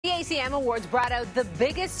ACM Awards brought out the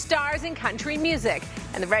biggest stars in country music.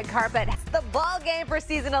 And the red carpet, the ball game for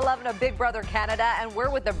season 11 of Big Brother Canada. And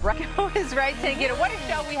we're with the Bravo is right, Sangita. What a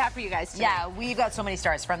show we have for you guys today. Yeah, we've got so many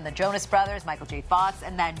stars from the Jonas Brothers, Michael J. Fox,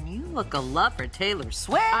 and that new look of love for Taylor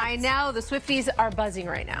Swift. I know, the Swifties are buzzing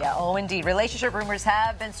right now. Yeah, oh indeed. Relationship rumors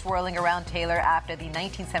have been swirling around Taylor after the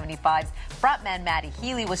 1975's frontman Maddie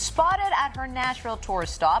Healy was spotted at her Nashville tour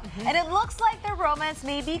stop. And it looks like their romance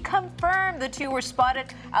may be confirmed. The two were spotted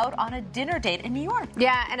out on a dinner date in New York.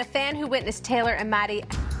 Yeah, and a fan who witnessed Taylor and Maddie.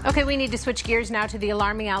 Okay, we need to switch gears now to the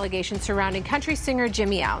alarming allegations surrounding country singer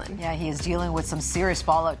Jimmy Allen. Yeah, he is dealing with some serious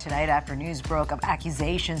fallout tonight after news broke of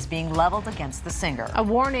accusations being leveled against the singer. A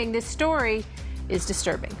warning, this story is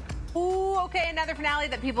disturbing. Ooh, okay, another finale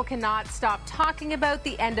that people cannot stop talking about,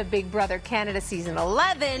 the end of Big Brother Canada Season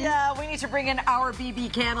 11. Yeah, we need to bring in our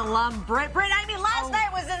BB Can alum, Britt. I mean, last night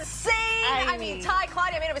was insane. I mean, Ty,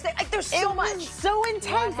 Claudia made a mistake. Like, there's so much. It was so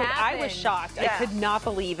intense. Like, I was shocked. Yeah. I could not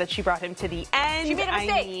believe that she brought him to the end. She made a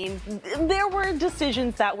mistake. I mean, there were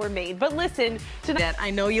decisions that were made. But listen, tonight,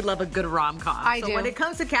 I know you love a good rom-com. I do. When it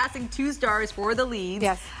comes to casting two stars for the leads,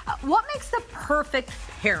 yes. What makes the perfect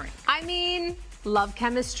pairing? I mean, love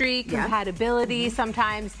chemistry, compatibility.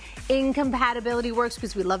 Sometimes incompatibility works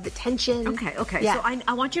because we love the tension. Okay. Yeah. So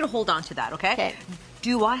I want you to hold on to that, okay?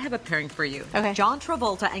 Do I have a pairing for you? Okay. John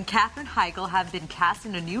Travolta and Katherine Heigl have been cast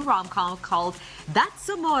in a new rom-com called That's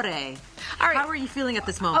Amore. All right. How are you feeling at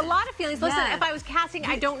this moment? A lot of feelings. Listen, if I was casting,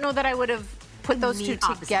 I don't know that I would have put those two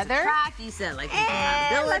together. You said like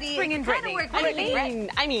compatibility. Let's bring in Brittany.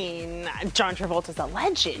 I mean, John Travolta's a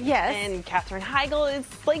legend. Yes. And Katherine Heigl is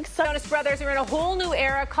like so. Jonas Brothers are in a whole new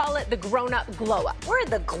era. Call it the grown-up glow-up. We're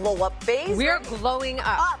in the glow-up phase. We're glowing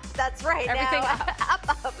up. That's right. Everything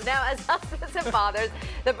up. Now, as husbands and fathers,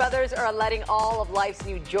 the brothers are letting all of life's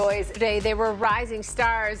new joys. Today, they were rising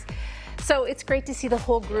stars. So it's great to see the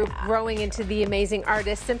whole group growing into the amazing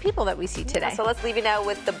artists and people that we see today. So let's leave you now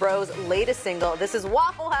with the Bros' latest single. This is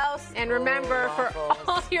Waffle House. And remember, for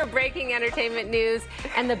all your breaking entertainment news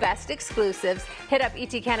and the best exclusives, hit up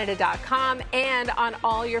etcanada.com and on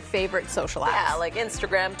all your favorite social apps. Yeah, like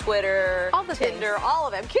Instagram, Twitter, all the Tinder, things. all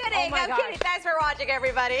of them. Kidding, Oh my I'm gosh. kidding. Thanks for watching,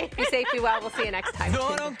 everybody. Be safe, be well. We'll see you next time.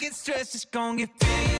 No, don't get stressed, it's gonna get